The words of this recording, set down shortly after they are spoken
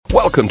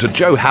Welcome to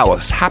Joe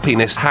Howarth's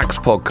Happiness Hacks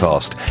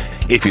podcast.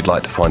 If you'd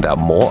like to find out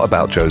more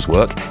about Joe's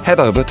work, head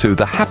over to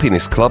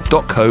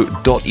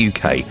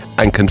thehappinessclub.co.uk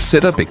and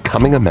consider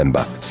becoming a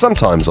member.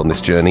 Sometimes on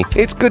this journey,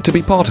 it's good to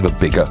be part of a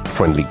bigger,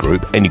 friendly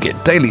group, and you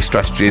get daily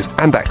strategies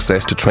and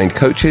access to trained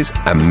coaches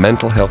and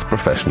mental health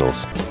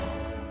professionals.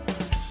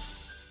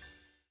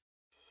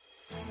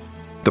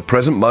 The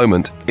present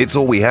moment, it's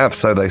all we have,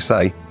 so they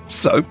say.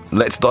 So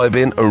let's dive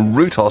in and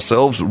root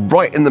ourselves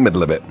right in the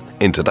middle of it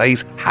in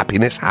today's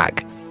Happiness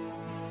Hack.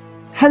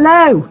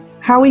 Hello,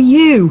 how are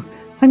you?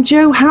 I'm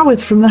Joe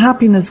Howarth from the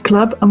Happiness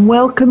Club and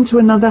welcome to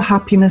another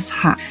Happiness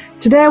Hack.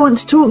 Today I want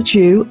to talk to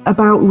you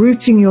about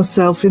rooting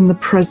yourself in the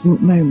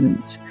present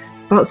moment,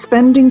 about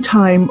spending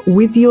time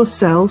with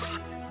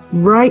yourself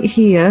right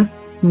here,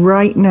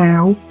 right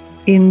now,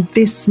 in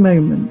this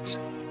moment.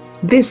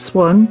 This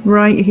one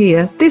right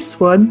here,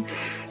 this one,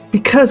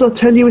 because I'll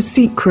tell you a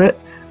secret,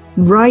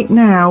 right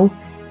now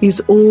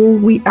is all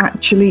we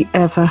actually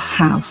ever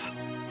have.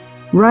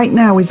 Right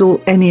now is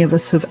all any of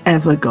us have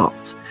ever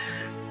got.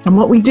 And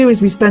what we do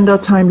is we spend our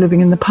time living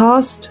in the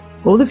past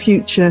or the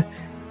future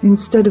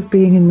instead of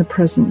being in the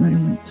present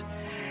moment.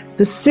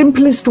 The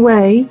simplest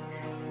way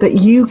that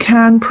you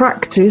can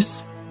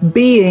practice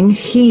being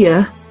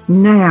here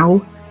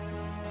now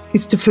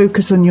is to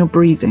focus on your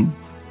breathing.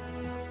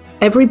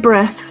 Every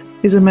breath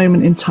is a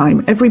moment in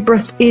time. Every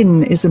breath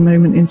in is a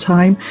moment in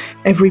time.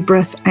 Every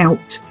breath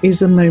out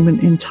is a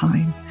moment in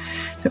time.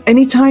 So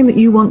anytime that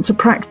you want to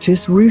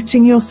practice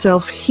rooting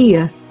yourself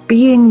here,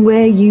 being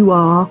where you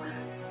are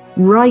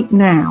right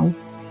now,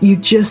 you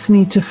just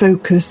need to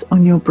focus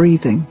on your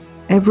breathing.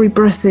 Every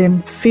breath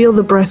in, feel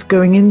the breath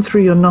going in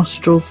through your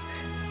nostrils,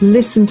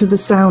 listen to the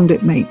sound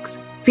it makes,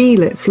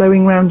 feel it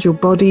flowing around your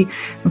body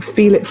and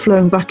feel it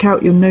flowing back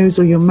out your nose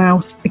or your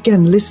mouth.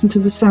 Again, listen to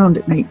the sound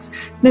it makes.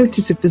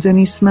 Notice if there's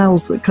any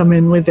smells that come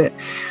in with it.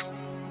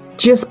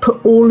 Just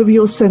put all of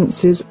your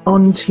senses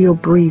onto your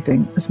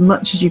breathing as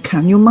much as you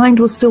can. Your mind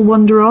will still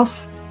wander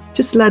off.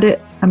 Just let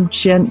it and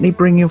gently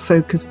bring your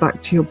focus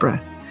back to your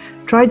breath.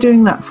 Try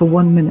doing that for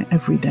 1 minute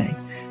every day.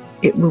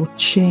 It will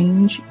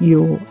change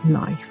your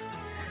life.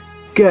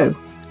 Go.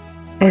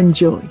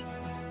 Enjoy.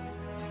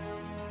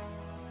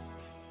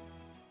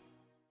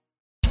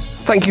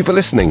 Thank you for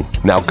listening.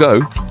 Now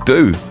go,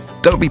 do.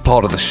 Don't be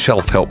part of the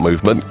self-help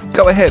movement.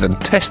 Go ahead and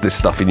test this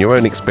stuff in your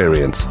own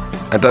experience.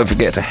 And don't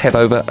forget to head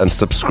over and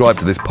subscribe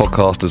to this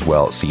podcast as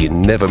well so you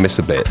never miss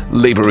a bit.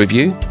 Leave a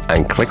review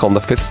and click on the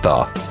 5th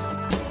star.